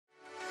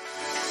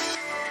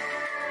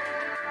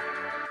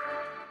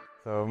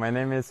So my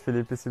name is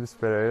Felipe Cybis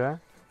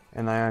Pereira,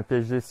 and I'm a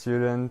PhD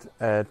student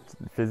at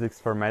Physics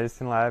for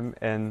Medicine Lab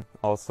and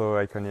also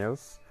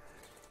Iconeus.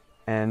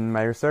 And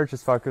my research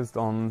is focused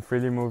on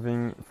freely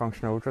moving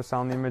functional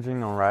ultrasound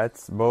imaging on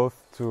rats, both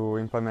to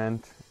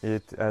implement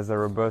it as a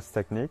robust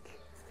technique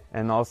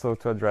and also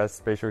to address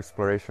spatial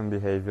exploration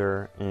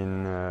behavior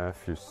in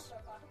fUS.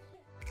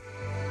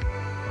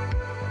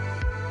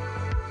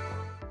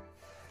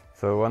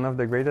 So one of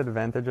the great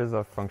advantages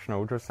of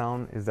functional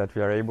ultrasound is that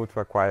we are able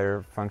to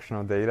acquire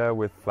functional data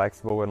with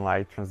flexible and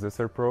light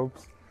transducer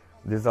probes.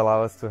 This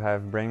allows us to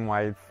have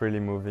brain-wide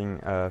freely moving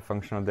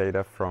functional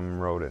data from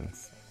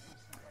rodents.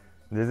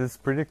 This is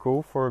pretty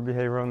cool for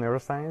behavioral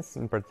neuroscience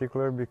in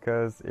particular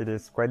because it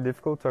is quite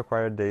difficult to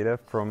acquire data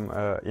from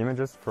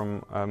images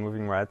from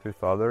moving rats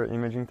with other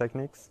imaging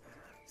techniques.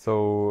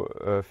 So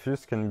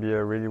fUS can be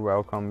a really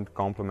welcomed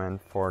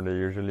complement for the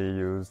usually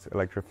used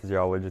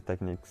electrophysiology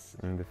techniques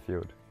in the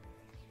field.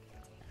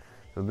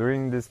 So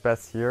during this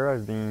past year,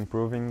 I've been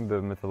improving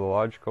the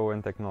methodological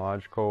and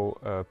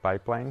technological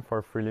pipeline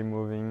for freely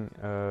moving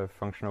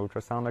functional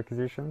ultrasound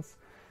acquisitions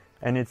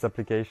and its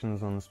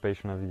applications on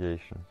spatial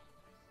navigation.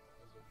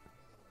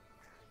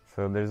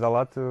 So there's a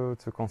lot to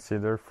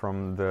consider,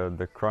 from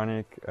the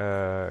chronic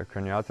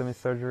craniotomy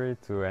surgery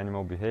to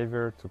animal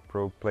behavior to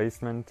probe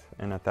placement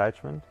and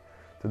attachment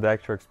to the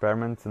actual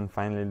experiments and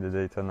finally the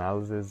data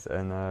analysis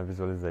and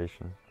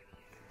visualization.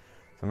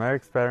 So my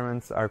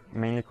experiments are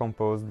mainly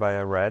composed by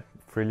a rat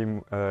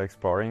freely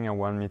exploring a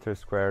 1 meter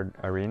squared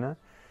arena,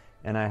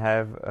 and I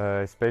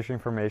have spatial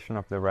information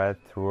of the rat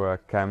through a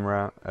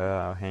camera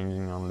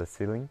hanging on the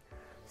ceiling,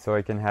 so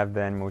I can have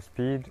the animal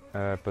speed,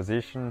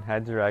 position,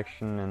 head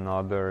direction and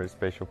other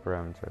spatial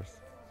parameters.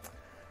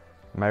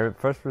 My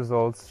first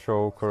results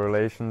show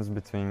correlations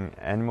between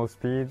animal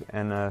speed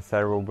and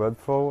cerebral blood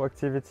flow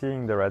activity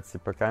in the rat's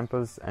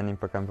hippocampus and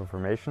hippocampal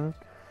formation,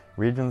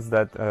 regions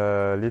that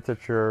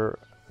literature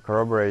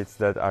corroborates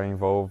that are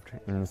involved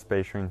in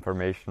spatial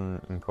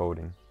information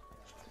encoding.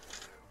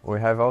 We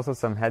have also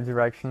some head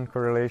direction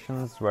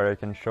correlations where I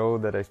can show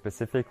that a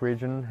specific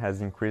region has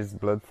increased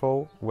blood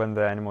flow when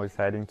the animal is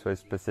heading to a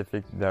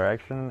specific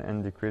direction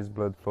and decreased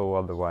blood flow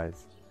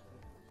otherwise.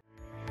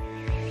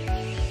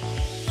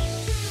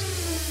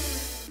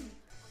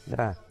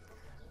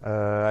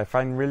 I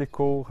find really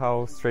cool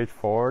how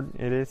straightforward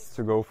it is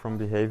to go from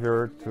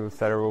behavior to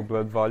cerebral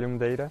blood volume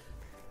data.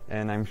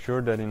 And I'm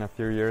sure that in a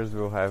few years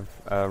we'll have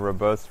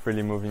robust,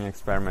 freely moving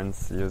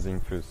experiments using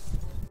fUS.